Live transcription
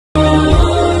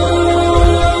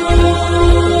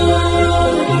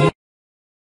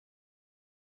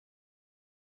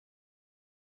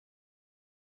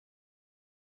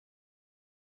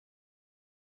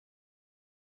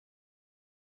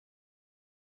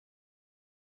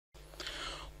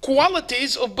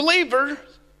Qualities of believers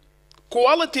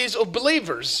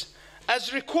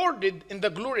as recorded in the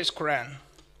glorious Qur'an.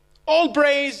 All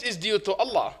praise is due to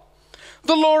Allah,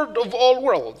 the Lord of all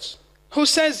worlds, who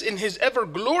says in his ever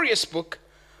glorious book,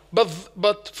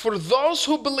 but for those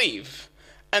who believe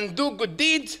and do good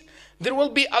deeds, there will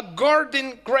be a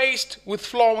garden graced with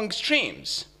flowing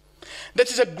streams.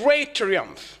 That is a great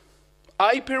triumph.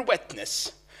 I bear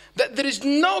witness that there is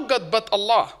no God but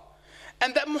Allah,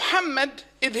 and that Muhammad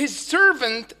is his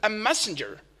servant and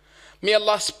messenger. May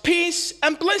Allah's peace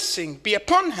and blessing be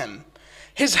upon him,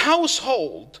 his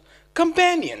household,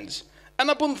 companions, and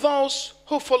upon those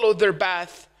who follow their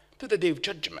path to the day of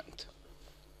judgment.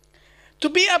 To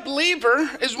be a believer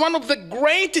is one of the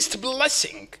greatest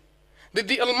blessings that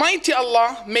the Almighty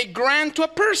Allah may grant to a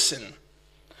person.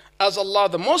 As Allah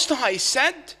the Most High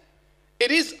said,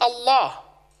 it is Allah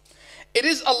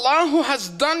who has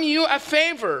done you a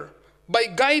favor by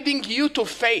guiding you to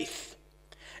faith,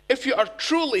 if you are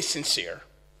truly sincere.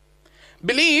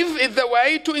 Believe is the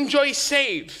way to enjoy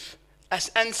safe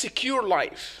and secure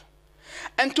life,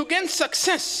 and to gain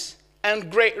success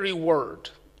and great reward.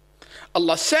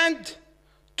 Allah said,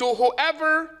 to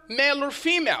whoever, male or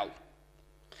female,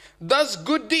 does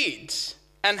good deeds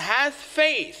and hath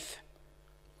faith,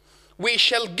 we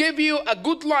shall give you a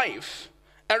good life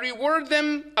and reward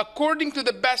them according to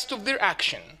the best of their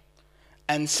action.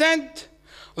 And said,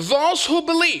 those who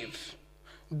believe,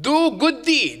 do good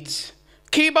deeds,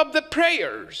 keep up the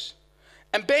prayers,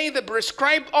 and pay the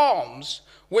prescribed alms,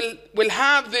 will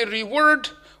have their reward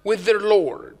with their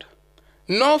Lord.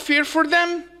 No fear for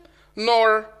them,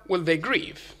 nor will they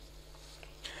grieve.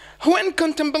 When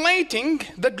contemplating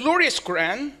the glorious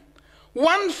Qur'an,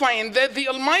 one finds that the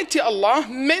Almighty Allah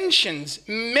mentions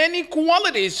many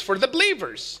qualities for the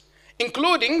believers,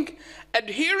 including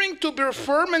adhering to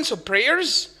performance of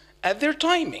prayers at their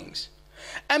timings,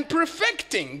 and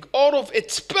perfecting all of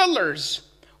its pillars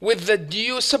with the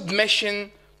due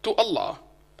submission to Allah.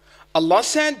 Allah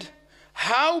said,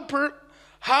 how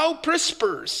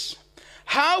prosperous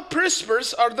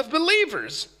are the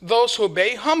believers, those who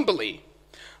obey humbly,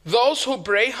 those who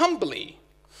pray humbly.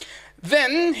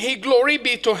 Then he, glory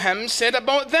be to him, said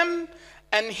about them,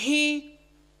 and he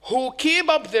who keep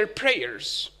up their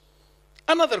prayers.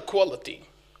 Another quality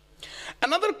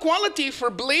for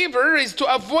believer is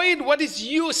to avoid what is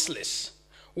useless,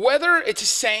 whether it's a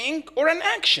saying or an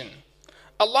action.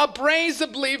 Allah praised the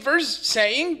believers,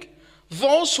 saying,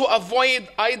 those who avoid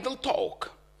idle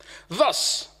talk.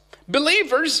 Thus,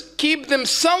 believers keep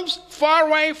themselves far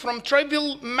away from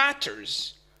trivial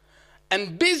matters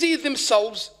and busy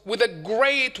themselves with the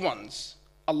great ones.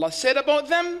 Allah said about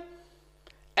them,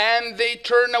 and they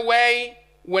turn away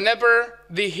whenever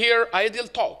they hear idle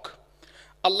talk.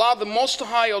 Allah the Most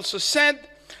High also said,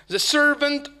 the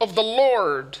servant of the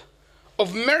Lord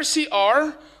of mercy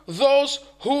are those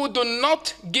who do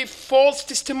not give false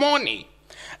testimony,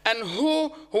 and who,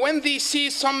 when they see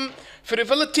some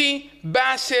frivolity,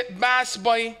 pass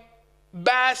by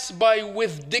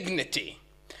with dignity.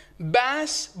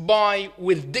 Pass by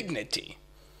with dignity.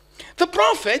 The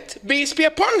Prophet, peace be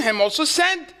upon him, also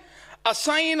said, a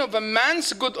sign of a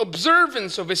man's good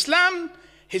observance of Islam,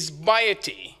 his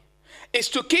piety, is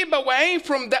to keep away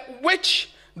from that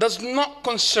which does not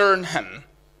concern him.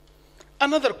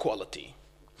 Another quality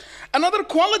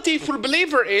for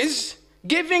believer is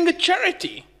giving a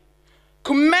charity,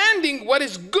 commanding what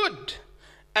is good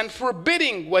and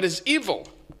forbidding what is evil.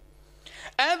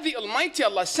 As the Almighty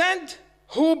Allah said,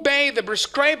 who pay the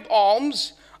prescribed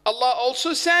alms, Allah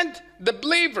also said, the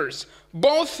believers,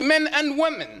 both men and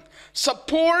women,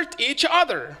 support each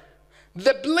other.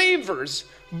 The believers,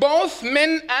 both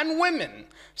men and women,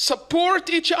 support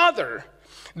each other.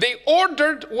 They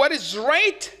ordered what is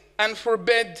right and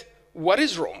forbid what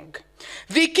is wrong.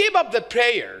 They keep up the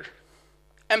prayer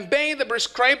and pay the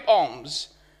prescribed alms.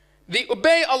 They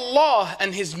obey Allah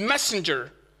and His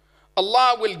Messenger.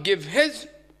 Allah will give His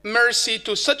mercy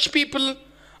to such people.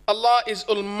 Allah is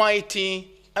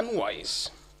Almighty and wise.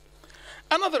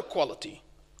 Another quality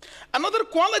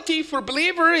for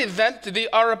believer is that they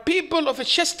are a people of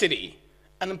chastity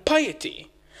and piety.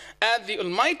 As the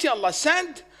Almighty Allah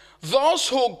said, those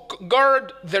who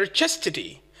guard their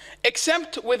chastity,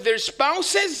 except with their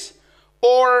spouses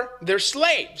or their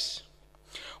slaves,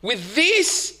 with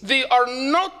these they are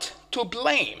not to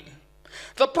blame.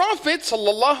 The Prophet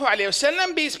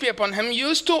ﷺ, peace be upon him,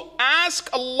 used to ask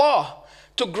Allah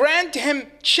to grant him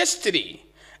chastity,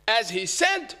 as he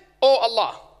said, O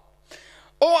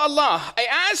Allah, I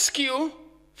ask you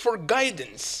for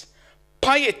guidance,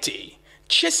 piety,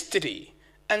 chastity,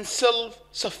 and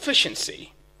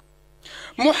self-sufficiency.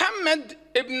 Muhammad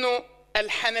ibn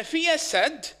al-Hanafiya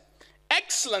said,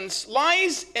 excellence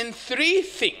lies in three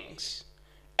things.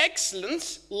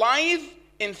 Excellence lies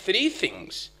in three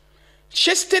things: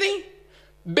 chastity,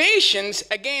 patience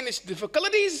against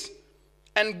difficulties,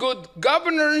 and good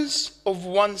governance of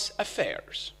one's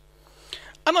affairs.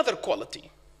 Another quality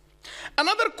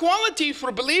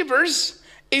for believers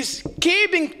is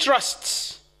keeping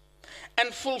trusts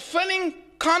and fulfilling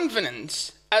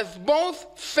covenants, as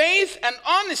both faith and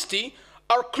honesty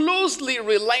are closely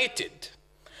related.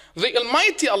 The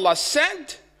Almighty Allah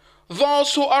said,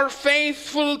 those who are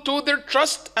faithful to their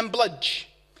trust and pledge,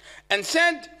 and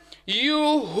said,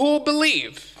 you who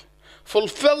believe,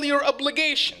 fulfill your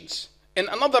obligations. In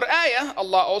another ayah,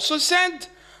 Allah also said,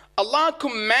 Allah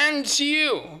commands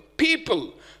you,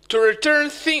 people, to return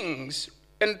things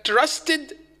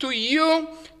entrusted to you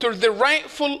to the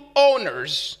rightful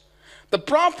owners. The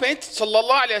Prophet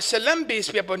ﷺ, peace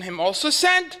be upon him, also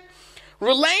said,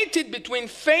 related between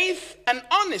faith and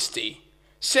honesty,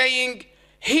 saying,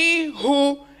 he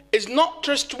who is not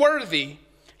trustworthy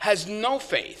has no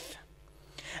faith,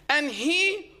 and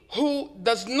he who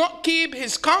does not keep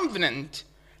his covenant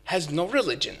has no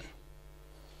religion.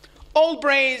 All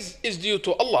praise is due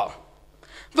to Allah,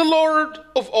 the Lord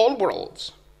of all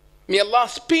worlds. May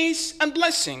Allah's peace and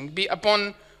blessing be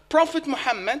upon Prophet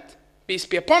Muhammad, peace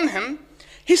be upon him,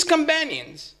 his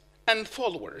companions and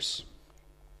followers.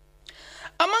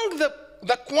 Among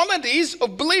the qualities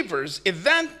of believers is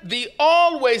that they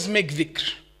always make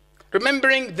dhikr,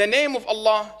 remembering the name of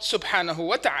Allah subhanahu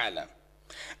wa ta'ala,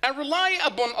 and rely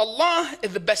upon Allah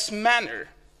in the best manner.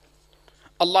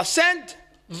 Allah said,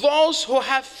 those who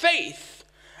have faith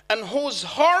and whose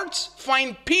hearts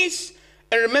find peace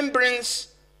and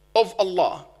remembrance of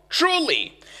Allah.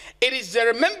 Truly, it is the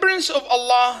remembrance of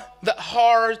Allah that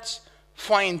hearts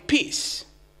find peace.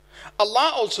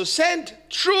 Allah also said,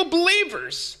 true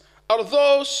believers are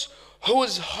those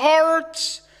whose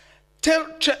hearts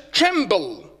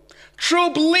tremble. True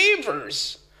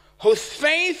believers are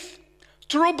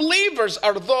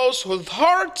those whose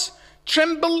hearts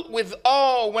tremble with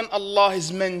awe when Allah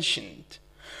is mentioned,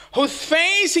 whose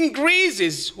face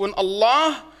increases when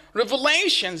Allah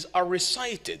revelations are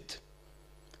recited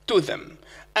to them,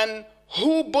 and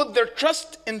who put their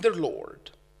trust in their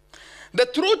Lord. The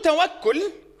true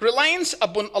tawakkul, reliance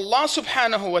upon Allah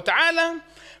subhanahu wa ta'ala,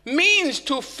 means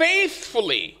to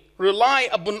faithfully rely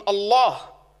upon Allah.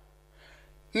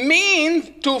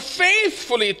 Means to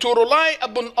faithfully to rely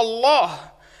upon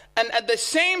Allah, and at the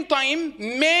same time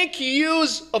make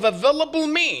use of available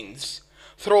means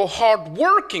through hard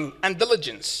working and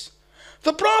diligence.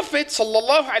 The Prophet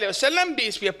ﷺ,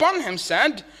 peace be upon him,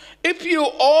 said, if you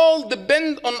all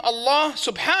depend on Allah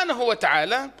subhanahu wa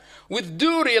ta'ala with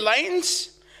due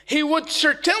reliance, he would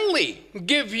certainly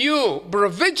give you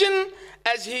provision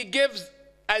as he gives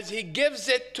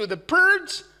it to the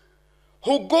birds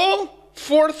who go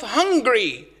forth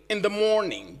hungry in the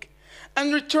morning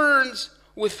and returns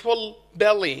with full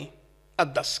belly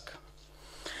at dusk.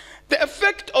 The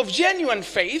effect of genuine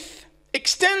faith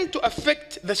extends to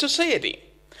affect the society.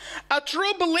 A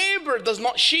true believer does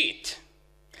not cheat.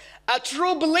 A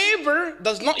true believer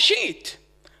does not cheat,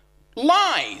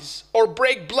 lies, or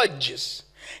break pledges.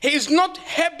 He is not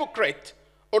hypocrite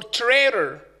or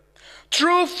traitor.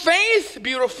 True faith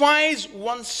purifies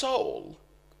one's soul.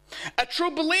 A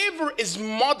true believer is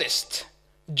modest,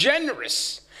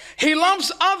 generous. He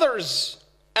loves others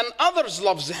and others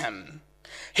loves him.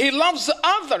 He loves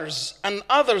others and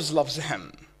others loves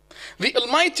him. The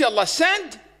Almighty Allah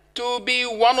said to be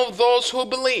one of those who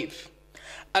believe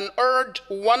and urge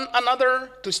one another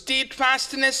to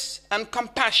steadfastness and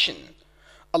compassion.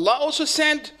 Allah also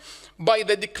said, by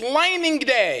the declining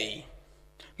day,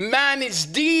 man is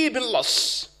deep in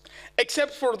loss,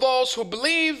 except for those who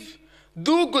believe,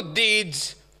 do good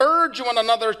deeds, urge one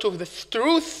another to the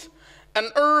truth, and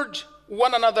urge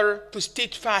one another to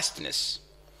steadfastness.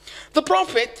 The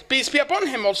Prophet, peace be upon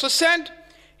him, also said,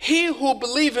 he who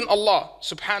believes in Allah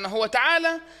subhanahu wa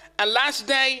ta'ala and last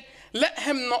day, let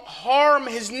him not harm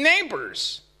his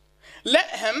neighbors. Let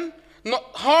him not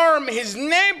harm his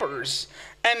neighbors.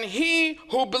 And he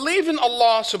who believes in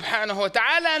Allah subhanahu wa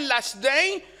ta'ala and last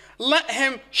day, let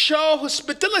him show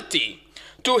hospitality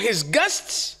to his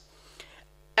guests.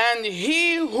 And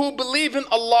he who believes in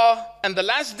Allah and the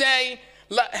last day,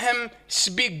 let him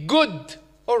speak good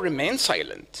or remain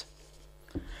silent.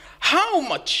 How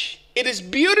much it is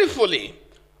beautiful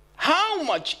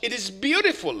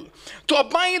to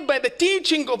abide by the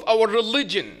teaching of our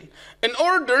religion in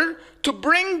order to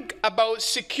bring about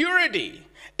security,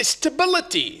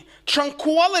 stability,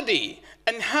 tranquility,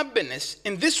 and happiness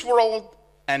in this world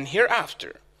and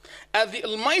hereafter. As the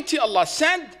Almighty Allah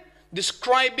said,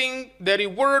 describing the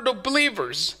reward of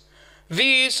believers,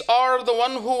 these are the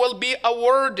one who will be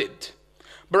awarded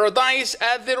paradise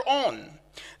as their own.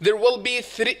 There will be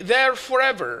there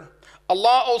forever.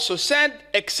 Allah also said,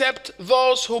 except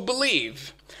those who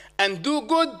believe and do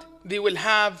good, they will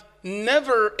have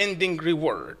never-ending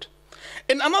reward.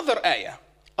 In another ayah,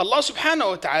 Allah subhanahu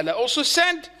wa ta'ala also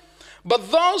said,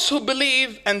 but those who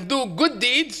believe and do good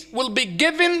deeds will be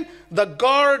given the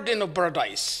garden of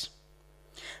paradise.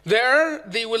 There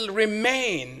they will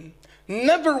remain,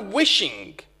 never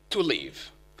wishing to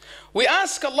leave. We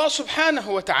ask Allah subhanahu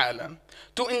wa ta'ala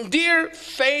to endear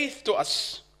faith to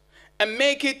us and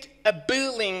make it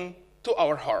appealing to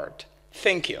our heart.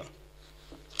 Thank you.